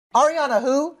Ariana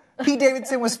who? Pete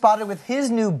Davidson was spotted with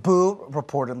his new boo,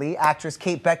 reportedly, actress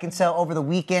Kate Beckinsale, over the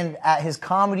weekend at his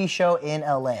comedy show in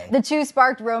L.A. The two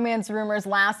sparked romance rumors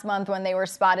last month when they were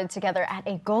spotted together at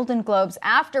a Golden Globes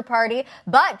after party,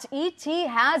 but E.T.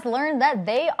 has learned that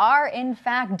they are, in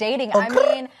fact, dating. Okay. I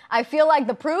mean, I feel like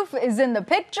the proof is in the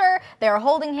picture. They're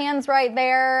holding hands right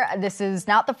there. This is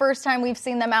not the first time we've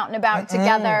seen them out and about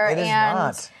together. It is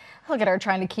not. Look at her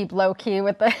trying to keep low key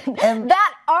with the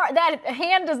that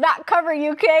hand does not cover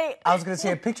you, Kate. I was going to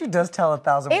say, a picture does tell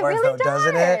 1,000 words, really though,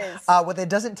 doesn't it? What it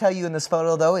doesn't tell you in this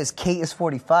photo, though, is Kate is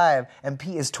 45 and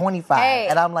Pete is 25. Hey.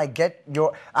 And I'm like, get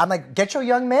your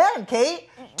young man, Kate.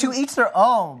 To each their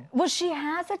own. Well, she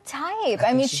has a type.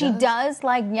 I mean, she does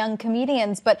like young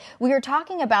comedians, but we were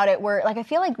talking about it where, like, I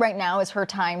feel like right now is her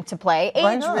time to play.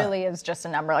 Age really is just a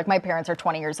number. Like, my parents are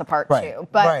 20 years apart, too.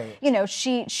 But, you know,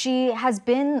 she has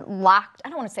been locked, I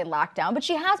don't want to say locked down, but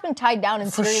she has been tied down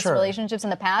in serious relationships in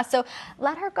the past. So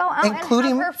let her go out and have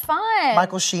her fun.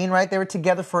 Michael Sheen, right? They were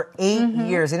together for 8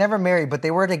 years. They never married, but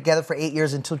they were together for 8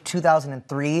 years until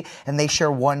 2003, and they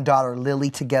share one daughter, Lily,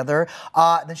 together.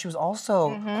 Then she was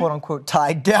also quote unquote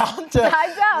tied down to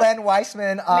Len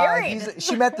Weissman.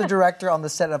 She met the director on the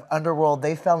set of Underworld.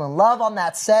 They fell in love on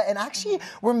that set and actually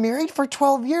were married for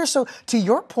 12 years. So to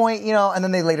your point, you know, and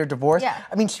then they later divorced. Yeah.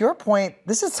 I mean, to your point,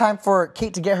 this is time for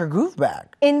Kate to get her groove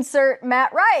back. Insert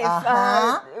Matt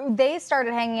Rife. They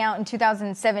started hanging out in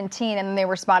 2017 and then they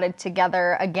were spotted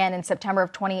together again in September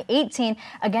of 2018.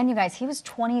 Again, you guys, he was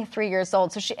 23 years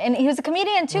old. And he was a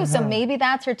comedian too, so maybe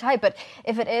that's her type. But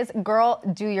if it is, girl,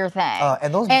 do your thing.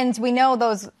 And we know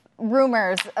those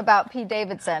rumors about Pete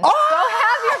Davidson. Go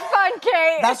have your fun,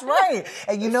 Kate. That's right.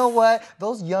 And you know what?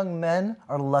 Those young men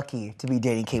are lucky to be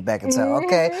dating Kate Beckinsale,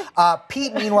 okay?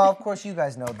 Pete, meanwhile, of course, you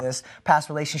guys know this. Past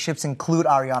relationships include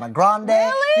Ariana Grande.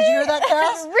 Really? Did you hear that,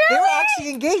 Cass? Really? They were actually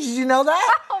engaged. Did you know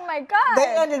that? Oh, my God.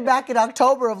 They ended back in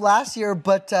October of last year,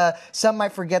 but some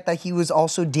might forget that he was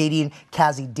also dating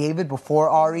Cassie David before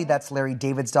Ari. That's Larry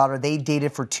David's daughter. They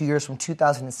dated for 2 years from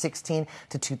 2016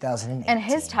 to 2018. And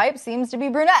his type seems to be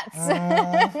brunettes.